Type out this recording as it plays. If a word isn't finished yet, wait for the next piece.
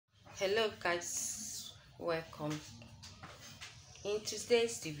Hello guys, welcome. In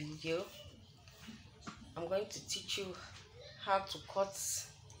today's video I'm going to teach you how to cut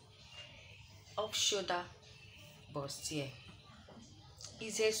off shoulder bustier.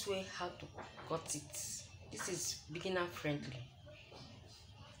 Easiest way how to cut it. This is beginner friendly.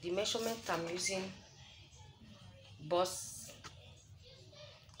 The measurement I'm using, bust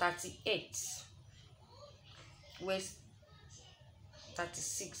 38, waist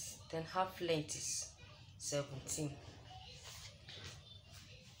 36, then half length is 17.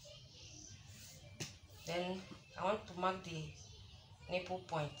 Then I want to mark the nipple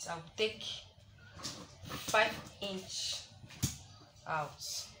point. I will take 5 inch out.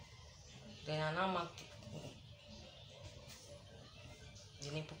 Then I now mark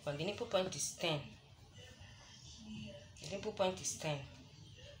the nipple point. The nipple point is 10. The nipple point is 10.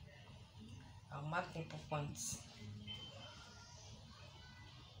 I'll mark nipple points.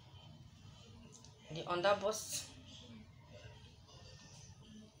 The underbust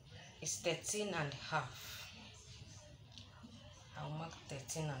is 13 and a half. I'll mark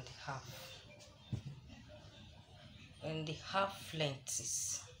 13 and a half. And the half length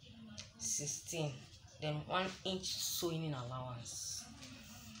is 16. Then 1 inch sewing allowance.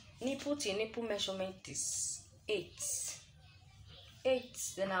 Nipple to nipple measurement is 8.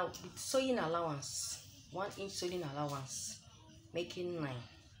 Then I'll with sewing allowance, 1 inch sewing allowance, making 9.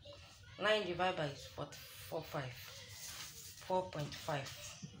 9 divided by 4.5.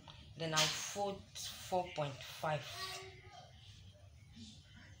 Then I'll fold 4.5.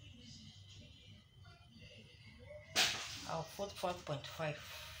 I'll fold 4.5.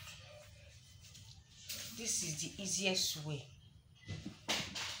 This is the easiest way.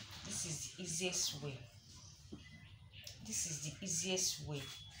 This is the easiest way. This is the easiest way.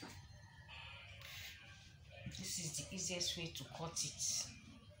 This is the easiest way to cut it.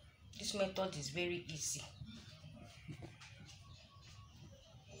 This method is very easy.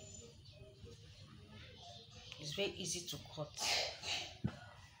 It's very easy to cut.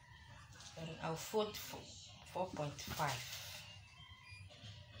 And I'll fold 4.5.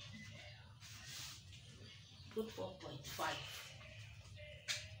 Put 4.5.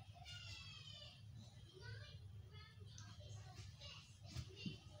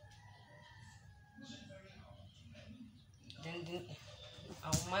 Then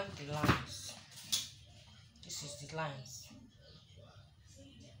I'll mark the lines. This is the lines.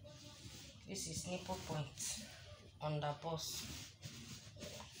 This is nipple point, underbust,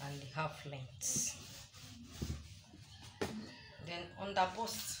 and the half length. Then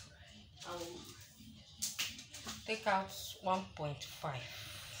underbust, I will take out 1.5.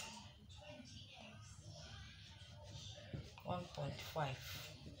 1.5.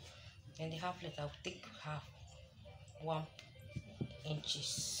 Then the half length, I will take half 1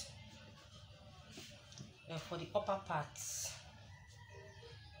 inches. Then for the upper parts,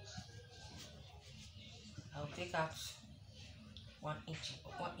 I'll take out 1 inch.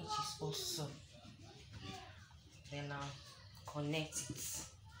 1 inch is also. Then I'll connect it.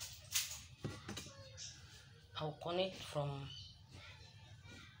 I'll connect from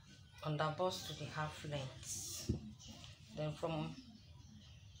underbust to the half length. Then from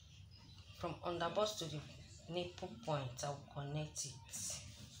underbust to the nipple point, I'll connect it.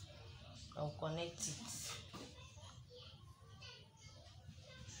 I'll connect it.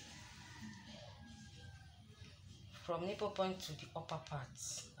 From nipple point to the upper part,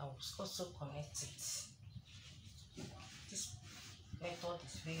 I will also connect it. This method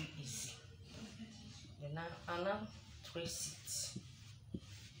is very easy. Then I now trace it.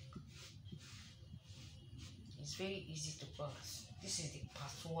 It's very easy to cut. This is the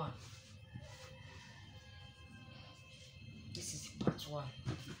part 1. This is the part 1.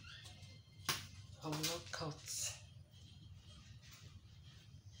 I will not cut.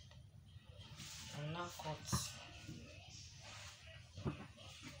 I will now cut.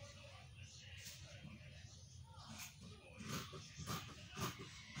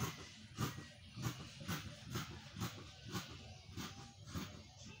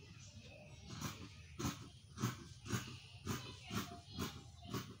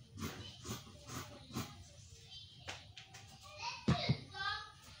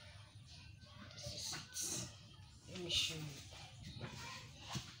 Show you.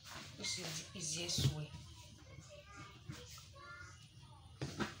 This is the easiest way.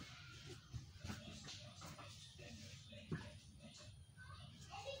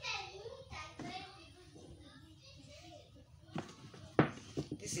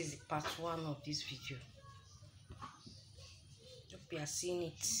 This is the part 1 of this video. Hope you are seeing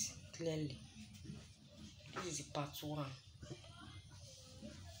it clearly. This is the part 1.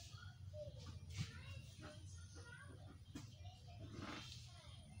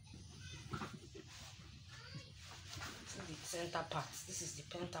 center part. This is the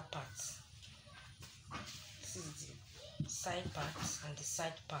center part. This is the side part and the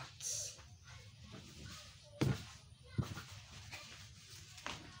side part.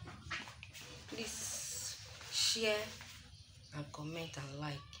 Please share and comment and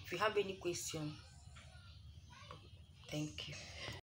like. If you have any question, thank you.